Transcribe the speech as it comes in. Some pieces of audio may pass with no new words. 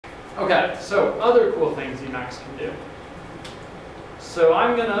Okay, so other cool things Emacs can do. So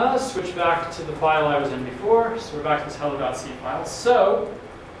I'm going to switch back to the file I was in before. So we're back to this hello.c file. So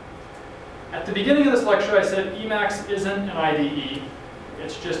at the beginning of this lecture, I said Emacs isn't an IDE.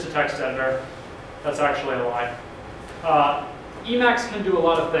 It's just a text editor. That's actually a lie. Emacs can do a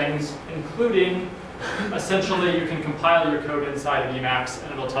lot of things, including essentially you can compile your code inside of Emacs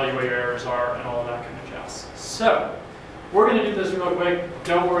and it'll tell you what your errors are and all of that kind of jazz. So we're going to do this real quick.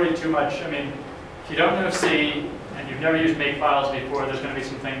 Don't worry too much. I mean, if you don't know C and you've never used makefiles before, there's going to be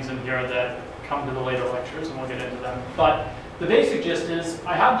some things in here that come to the later lectures and we'll get into them. But the basic gist is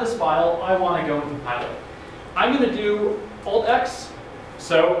I have this file. I want to go and compile it. I'm going to do Alt-X.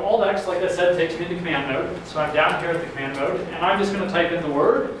 So Alt-X, like I said, takes me into command mode. So I'm down here at the command mode, and I'm just going to type in the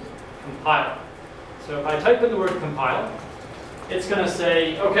word compile. So if I type in the word compile, it's going to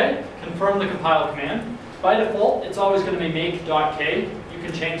say, OK, confirm the compile command. By default, it's always going to be make.k. You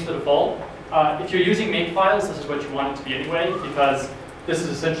can change the default. If you're using makefiles, this is what you want it to be anyway, because this is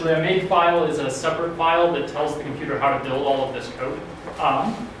essentially a makefile is a separate file that tells the computer how to build all of this code.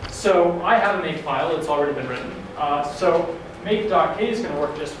 So I have a makefile. It's already been written. So make.k is going to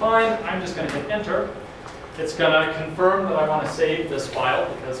work just fine. I'm just going to hit enter. It's going to confirm that I want to save this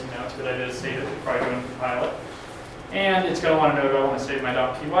file because it's a good idea to save it before I go and compile it. And it's going to want to know, do I want to save my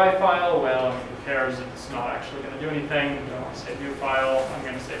 .py file? Well, who cares? It's not actually going to do anything. Do I want to save new file? I'm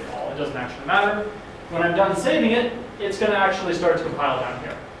going to save it all. It doesn't actually matter. When I'm done saving it, it's going to actually start to compile down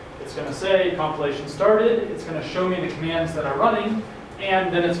here. It's going to say compilation started. It's going to show me the commands that are running.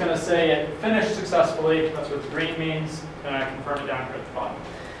 And then it's going to say it finished successfully. That's what the green means. And I confirm it down here at the bottom.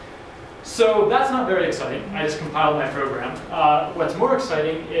 So that's not very exciting. I just compiled my program. What's more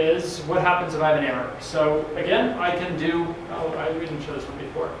exciting is what happens if I have an error. So again, I can do, we didn't show this one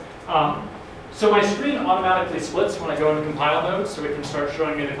before. So my screen automatically splits when I go into compile mode, so it can start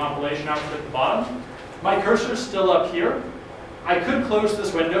showing me the compilation output at the bottom. My cursor is still up here. I could close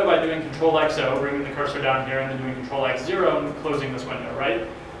this window by doing Control-XO, bringing the cursor down here, and then doing Control-X0 and closing this window, right?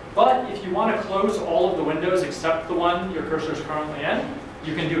 But if you want to close all of the windows except the one your cursor is currently in,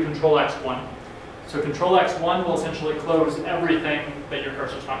 you can do Control-X1. So Control-X1 will essentially close everything that your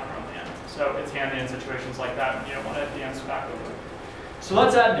cursor is not currently in. So it's handy in situations like that when you don't want to dance back over. So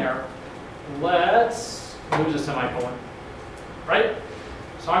let's add an error. Let's lose a semicolon, right?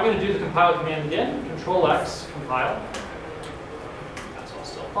 So I'm going to do the compile command again, Control-X, compile. That's all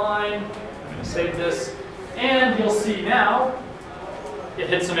still fine. I'm going to save this. And you'll see now, it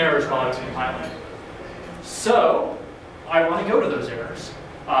hit some errors while I was compiling. So I want to go to those errors.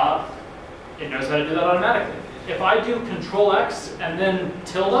 It knows how to do that automatically. If I do Control-X and then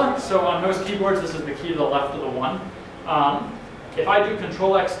tilde, so on most keyboards this is the key to the left of the 1. If I do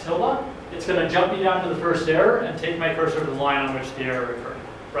Control-X tilde, it's going to jump me down to the first error and take my cursor to the line on which the error occurred,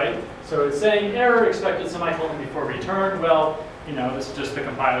 right? So it's saying error expected semicolon before return. Well, this is just the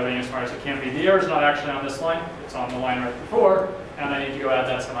compiler being as smart as it can be. The error is not actually on this line. It's on the line right before, and I need to go add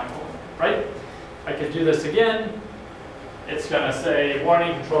that semicolon, right? I could do this again. It's going to say,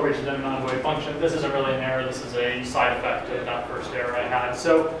 warning, control reaches in a non-void function. This isn't really an error. This is a side effect of that first error I had.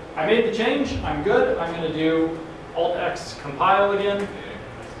 So I made the change. I'm good. I'm going to do Alt-X compile again.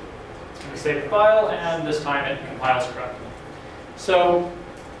 It's going to save the file, and this time it compiles correctly. So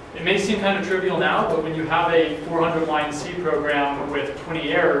it may seem kind of trivial now, but when you have a 400-line C program with 20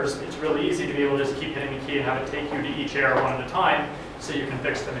 errors, it's really easy to be able to just keep hitting the key and have it take you to each error one at a time so you can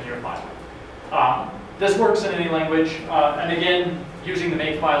fix them in your file. This works in any language, and again, using the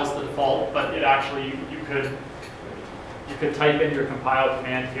makefile is the default, but it actually, you could type in your compile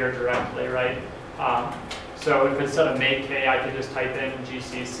command here directly, right? So if instead of make k, I could just type in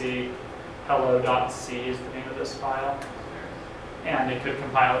gcc hello.c is the name of this file, and it could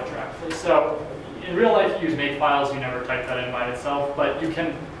compile it directly. So in real life, you use makefiles, you never type that in by itself, but you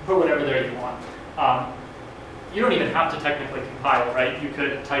can put whatever there you want. You don't even have to technically compile, right? You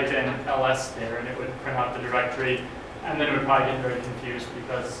could type in ls there and it would print out the directory, and then it would probably get very confused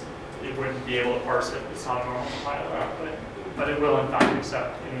because it wouldn't be able to parse it. It's not a normal compiler output, but it will in fact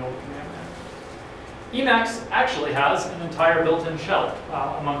accept any old command there. Emacs actually has an entire built-in shell,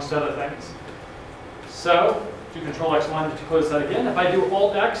 amongst other things. So do Control-X1 to close that again. If I do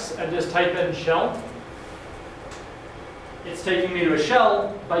Alt-X and just type in shell, it's taking me to a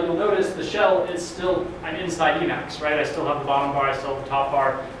shell, but you'll notice the shell is still, I'm inside Emacs, right? I still have the bottom bar, I still have the top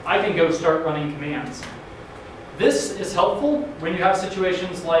bar. I can go start running commands. This is helpful when you have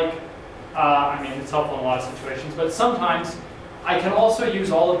situations like, it's helpful in a lot of situations, but sometimes I can also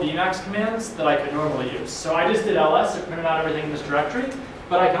use all of the Emacs commands that I could normally use. So I just did ls, it printed out everything in this directory,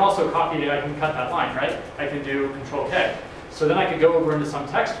 but I can also copy it, I can cut that line, right? I can do Control-K. So then I could go over into some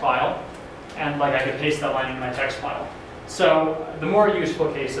text file, and like I could paste that line into my text file. So the more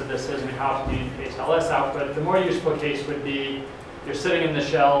useful case of this is, how communicates ls output, the more useful case would be you're sitting in the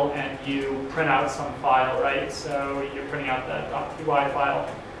shell and you print out some file, right? So you're printing out that .py file,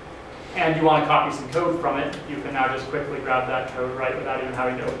 and you want to copy some code from it. You can now just quickly grab that code, right, without even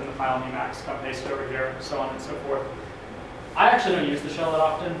having to open the file in Emacs, come paste it over here, so on and so forth. I actually don't use the shell that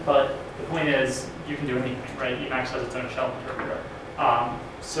often, but the point is you can do anything, right? Emacs has its own shell interpreter.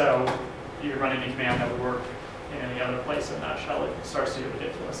 So you run any command that would work in any other place in that shell, it starts to get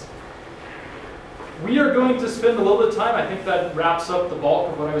ridiculous. We are going to spend a little bit of time. I think that wraps up the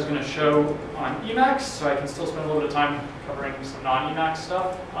bulk of what I was going to show on Emacs, so I can still spend a little bit of time covering some non-Emacs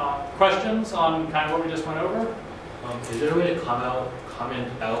stuff. Questions on kind of what we just went over? Is there a way to comment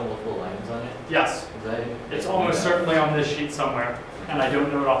out multiple lines on it? Yes. It's almost certainly on this sheet somewhere, and I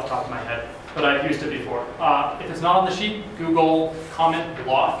don't know it off the top of my head, but I've used it before. If it's not on the sheet, Google comment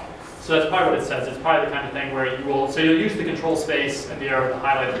block. So that's probably what it says. It's probably the kind of thing where you will, so you'll use the control space and the arrow to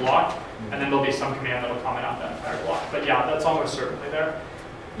highlight the block, and then there'll be some command that'll comment out that entire block. But yeah, that's almost certainly there.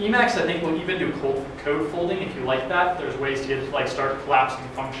 Emacs, I think, will even do code folding if you like that. There's ways to get, like, start collapsing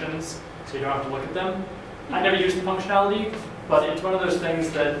functions so you don't have to look at them. I never used the functionality, but it's one of those things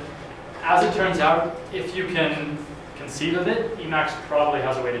that, as it turns out, if you can conceive of it, Emacs probably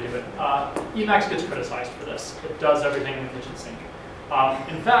has a way to do it. Emacs gets criticized for this. It does everything in the kitchen sink.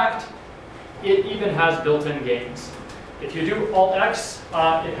 In fact, it even has built-in games. If you do Alt-X,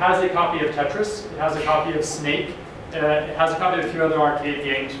 it has a copy of Tetris, it has a copy of Snake, it has a copy of a few other arcade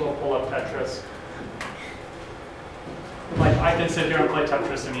games. We'll pull up Tetris. Like, I can sit here and play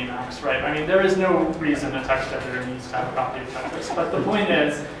Tetris in Emacs, right? I mean, there is no reason a text editor needs to have a copy of Tetris. But the point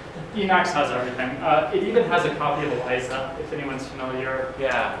is, Emacs has everything. It even has a copy of Eliza, if anyone's familiar.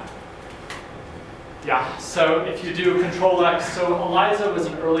 Yeah, so if you do Control-X, so Eliza was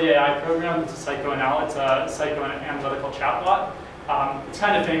an early AI program. It's a psychoanalytical chatbot. It's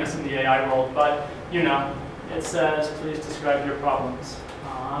kind of famous in the AI world, but you know, it says, please describe your problems.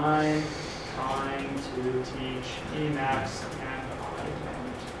 I'm trying to teach Emacs and I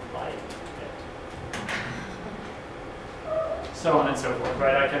don't like it. So on and so forth,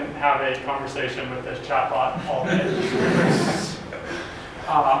 right? I can have a conversation with this chatbot all day.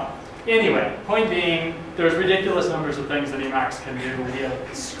 Anyway, point being, there's ridiculous numbers of things that Emacs can do. We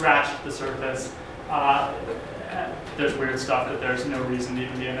have scratched the surface. There's weird stuff that there's no reason to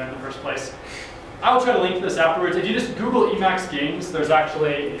even be in there in the first place. I'll try to link this afterwards. If you just Google Emacs games, there's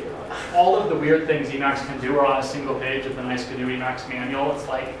actually all of the weird things Emacs can do are on a single page of the nice to do Emacs manual. It's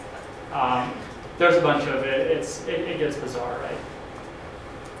like, there's a bunch of it. It gets bizarre, right?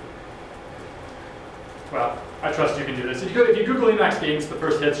 Well, I trust you can do this. If you Google Emacs games, the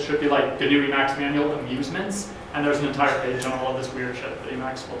first hits should be like the new Emacs manual amusements, and there's an entire page on all of this weird shit that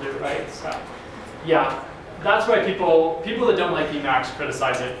Emacs will do, right? So, yeah, that's why people that don't like Emacs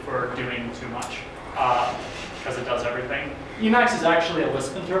criticize it for doing too much, because it does everything. Emacs is actually a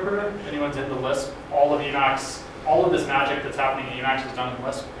Lisp interpreter. If anyone's into Lisp, all of Emacs, all of this magic that's happening in Emacs is done in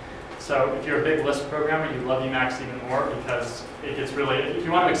Lisp. So if you're a big Lisp programmer, you love Emacs even more because it gets really, if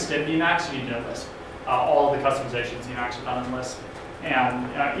you want to extend Emacs, you need to know Lisp. All of the customizations in Emacs are done in Lisp. And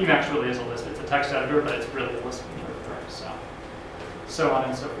Emacs really is a Lisp. It's a text editor, but it's really a Lisp interpreter. So on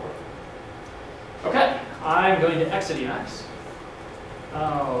and so forth. Okay, I'm going to exit Emacs.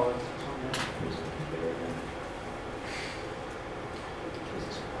 Oh, it's on the computer again.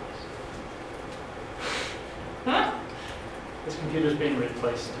 Jesus Christ. Huh? This computer's being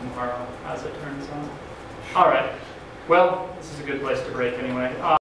replaced tomorrow, as it turns out. All right. Well, this is a good place to break anyway.